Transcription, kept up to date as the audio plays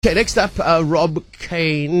Okay, next up, Rob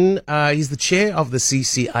Kane. He's the chair of the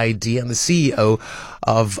CCID and the CEO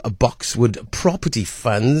of Boxwood Property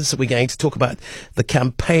Funds. We're going to talk about the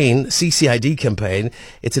campaign, CCID campaign.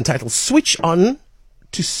 It's entitled Switch On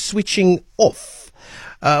to Switching Off.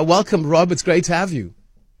 Welcome, Rob. It's great to have you.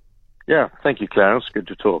 Yeah, thank you, Clarence. Good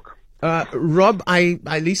to talk. Rob, I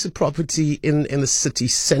lease a property in the city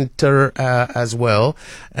centre as well,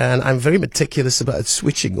 and I'm very meticulous about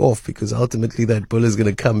switching off because ultimately that bill is going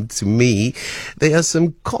to come to me. There are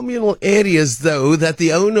some communal areas, though, that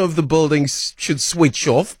the owner of the building should switch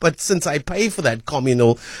off, but since I pay for that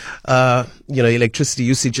communal, electricity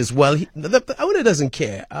usage as well, the owner doesn't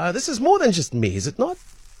care. This is more than just me, is it not?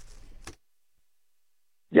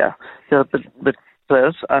 Yeah, but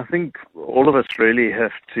Clarence, I think all of us really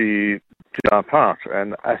have to do our part,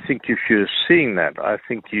 and I think if you're seeing that, I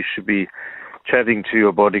think you should be chatting to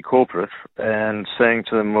your body corporate and saying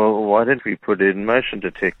to them, well, why don't we put in motion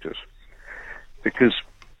detectors? Because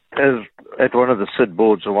as at one of the CCID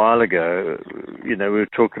boards a while ago, we were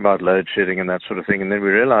talking about load shedding and that sort of thing, and then we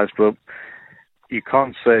realized, well, you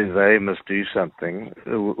can't say they must do something.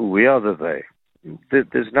 We are the they.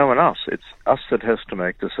 There's no one else. It's us that has to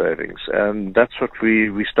make the savings. And that's what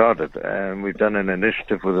we started. And we've done an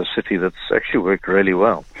initiative with a city that's actually worked really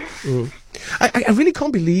well. Mm. I really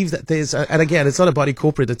can't believe that there's, and again, it's not a body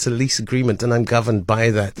corporate, it's a lease agreement, and I'm governed by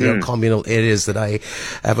that. There are communal areas that I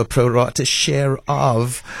have a pro rata share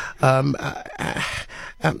of.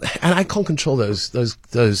 And I can't control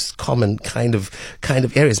those common kind of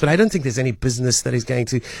areas. But I don't think there's any business that is going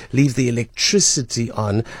to leave the electricity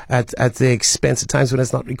on at the expense at times when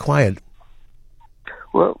it's not required.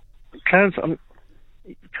 Well, Clarence,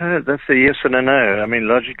 that's a yes and a no. I mean,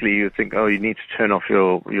 logically, you think, you need to turn off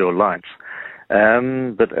your lights.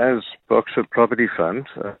 But as Boxwood Property Fund,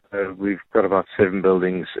 we've got about 7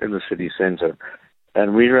 buildings in the city centre,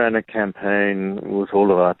 and we ran a campaign with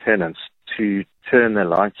all of our tenants to turn their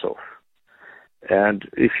lights off. And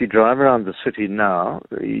if you drive around the city now,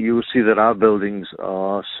 you will see that our buildings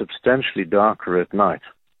are substantially darker at night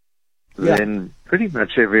than pretty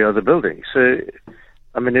much every other building. So,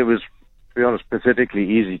 I mean, it was, to be honest, pathetically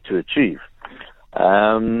easy to achieve.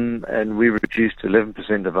 And we reduced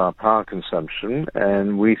 11% of our power consumption,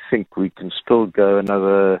 and we think we can still go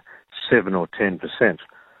another 7 or 10%.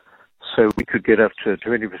 So we could get up to a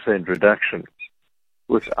 20% reduction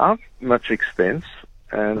without much expense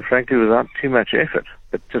and, frankly, without too much effort,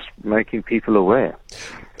 but just making people aware.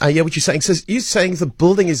 Yeah, what you're saying. So you're saying the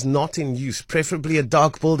building is not in use, preferably a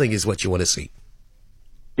dark building is what you want to see?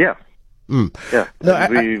 Yeah. Yeah. No,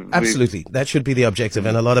 absolutely. That should be the objective,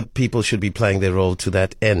 and a lot of people should be playing their role to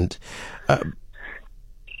that end.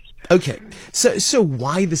 Okay, so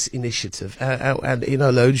why this initiative? And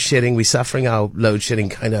load shedding, we're suffering our load shedding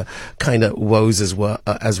kind of woes as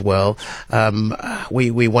well.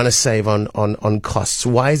 We want to save on costs.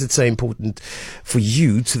 Why is it so important for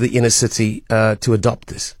you to the inner city to adopt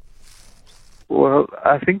this? Well,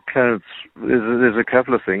 I think there's a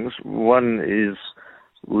couple of things. One is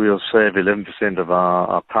we'll save 11% of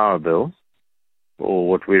our power bill, or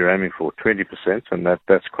what we're aiming for, 20%, and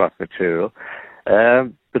that's quite material.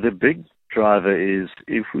 But the big driver is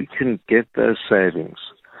if we can get those savings,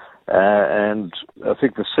 and I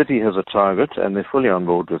think the city has a target, and they're fully on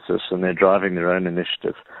board with this, and they're driving their own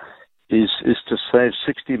initiative, is to save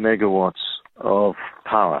 60 megawatts of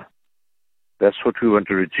power. That's what we want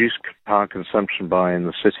to reduce power consumption by in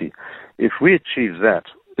the city. If we achieve that,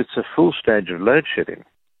 it's a full stage of load shedding.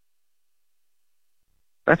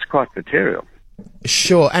 That's quite material.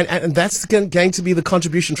 Sure, and that's going to be the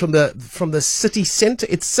contribution from the city centre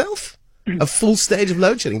itself, a full stage of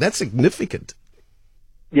load shedding. That's significant.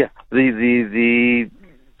 Yeah, the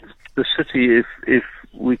city, if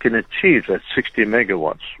we can achieve that 60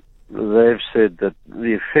 megawatts, they've said that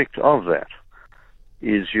the effect of that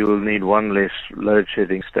is you'll need one less load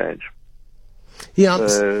shedding stage. Yeah,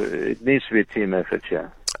 so it needs to be a team effort. Yeah.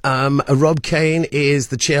 Rob Kane is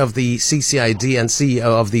the chair of the CCID and CEO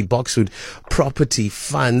of the Boxwood Property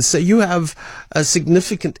Fund. So you have a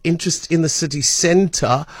significant interest in the city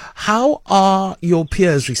centre. How are your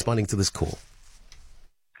peers responding to this call?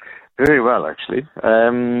 Very well, actually.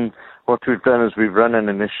 What we've done is we've run an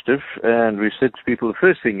initiative, and we've said to people, the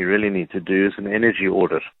first thing you really need to do is an energy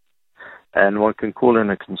audit. And one can call in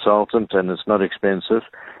a consultant, and it's not expensive,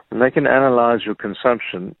 and they can analyze your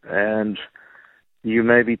consumption, and you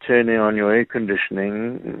may be turning on your air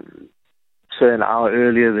conditioning, say, an hour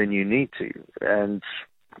earlier than you need to. And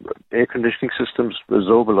air conditioning systems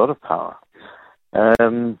absorb a lot of power.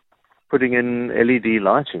 Putting in LED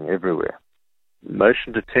lighting everywhere.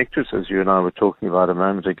 Motion detectors, as you and I were talking about a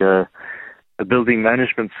moment ago, a building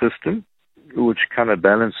management system which kind of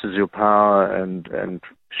balances your power and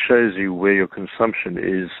shows you where your consumption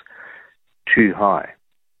is too high.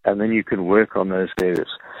 And then you can work on those areas.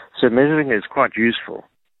 So measuring is quite useful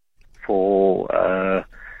for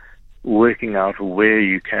working out where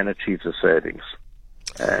you can achieve the savings.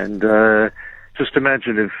 And just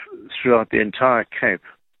imagine if throughout the entire Cape,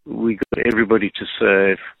 we got everybody to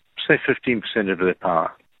save, say, 15% of their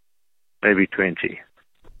power, maybe 20.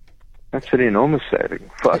 That's an enormous saving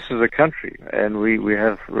for us as a country, and we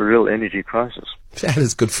have a real energy crisis. That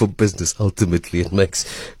is good for business, ultimately. It makes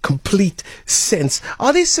complete sense.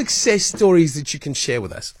 Are there success stories that you can share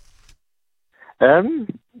with us?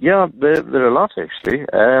 Yeah, there are a lot, actually.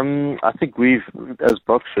 I think as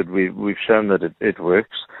Boxford, we've shown that it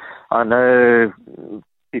works. I know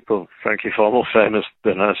people, frankly, far more famous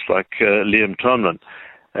than us, like Liam Tomlin,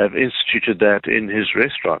 have instituted that in his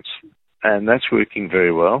restaurants, and that's working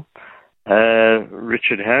very well.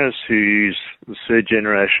 Richard Harris, who's the third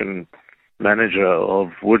generation manager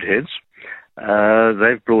of Woodheads,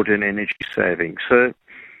 they've brought in energy saving. So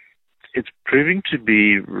it's proving to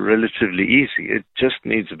be relatively easy. It just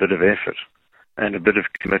needs a bit of effort and a bit of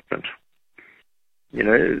commitment. You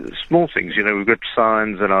know, small things. You know, we've got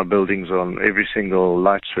signs in our buildings on every single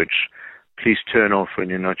light switch. Please turn off when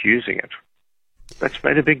you're not using it. That's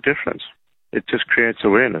made a big difference. It just creates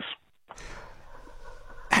awareness.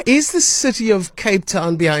 Is the city of Cape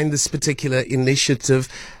Town behind this particular initiative,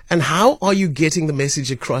 and how are you getting the message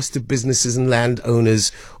across to businesses and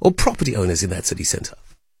landowners or property owners in that city centre?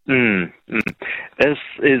 The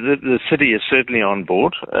city is certainly on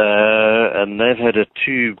board, and they've had a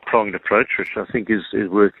two-pronged approach, which I think is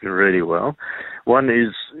working really well. One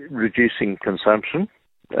is reducing consumption,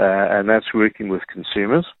 and that's working with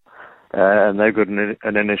consumers. And they've got an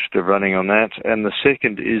initiative running on that. And the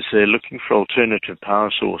second is they're looking for alternative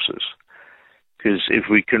power sources. Because if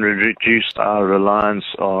we can reduce our reliance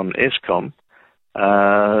on Eskom,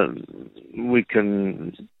 we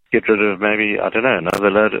can get rid of maybe, I don't know,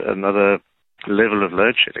 another level of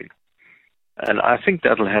load shedding. And I think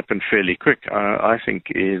that'll happen fairly quick. I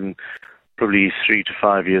think in probably 3 to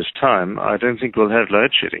 5 years' time, I don't think we'll have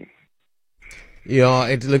load shedding. Yeah,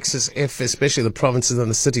 it looks as if, especially the provinces and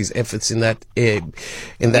the cities' efforts in that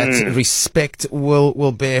respect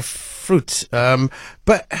will bear fruit.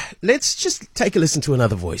 But let's just take a listen to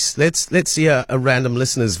another voice. Let's hear a random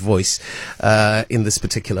listener's voice in this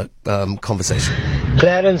particular conversation.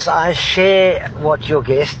 Clarence, I share what your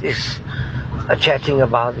guest is chatting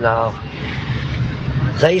about now.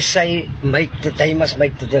 They say they must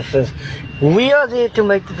make the difference. We are there to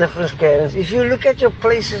make the difference, Clarence. If you look at your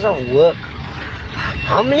places of work,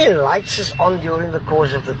 how many lights is on during the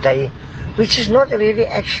course of the day, which is not really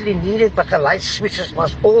actually needed, but the light switches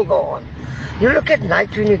must all go on. You look at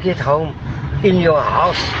night when you get home in your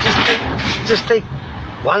house, just take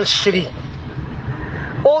one city.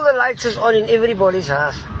 All the lights is on in everybody's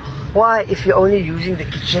house. Why, if you're only using the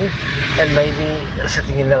kitchen and maybe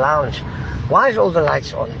sitting in the lounge? Why is all the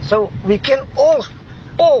lights on? So we can all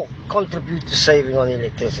contribute to saving on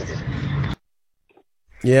electricity.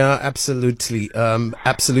 Yeah, absolutely.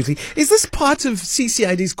 Absolutely. Is this part of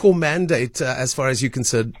CCID's core mandate as far as you're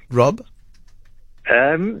concerned, Rob?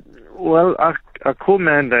 Well, our core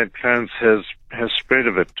mandate plans has spread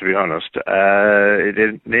a bit, to be honest.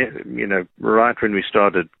 Right when we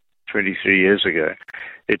started 23 years ago,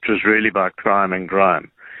 it was really about crime and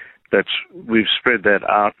grime. But we've spread that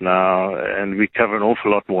out now, and we cover an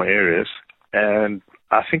awful lot more areas. And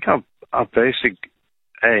I think our basic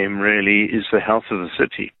aim really is the health of the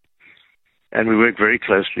city, and we work very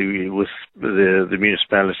closely with the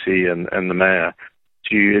municipality and the mayor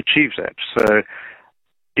to achieve that. So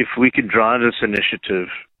if we can drive this initiative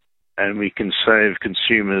and we can save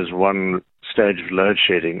consumers one stage of load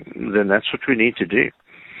shedding, then that's what we need to do.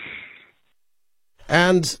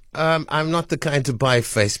 And I'm not the kind to buy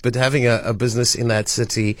face, but having a business in that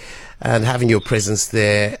city and having your presence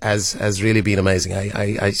there has really been amazing.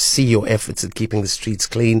 I see your efforts at keeping the streets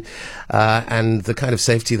clean and the kind of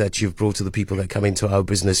safety that you've brought to the people that come into our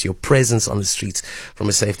business. Your presence on the streets from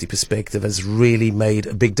a safety perspective has really made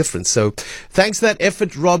a big difference. So thanks for that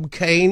effort, Rob Kane.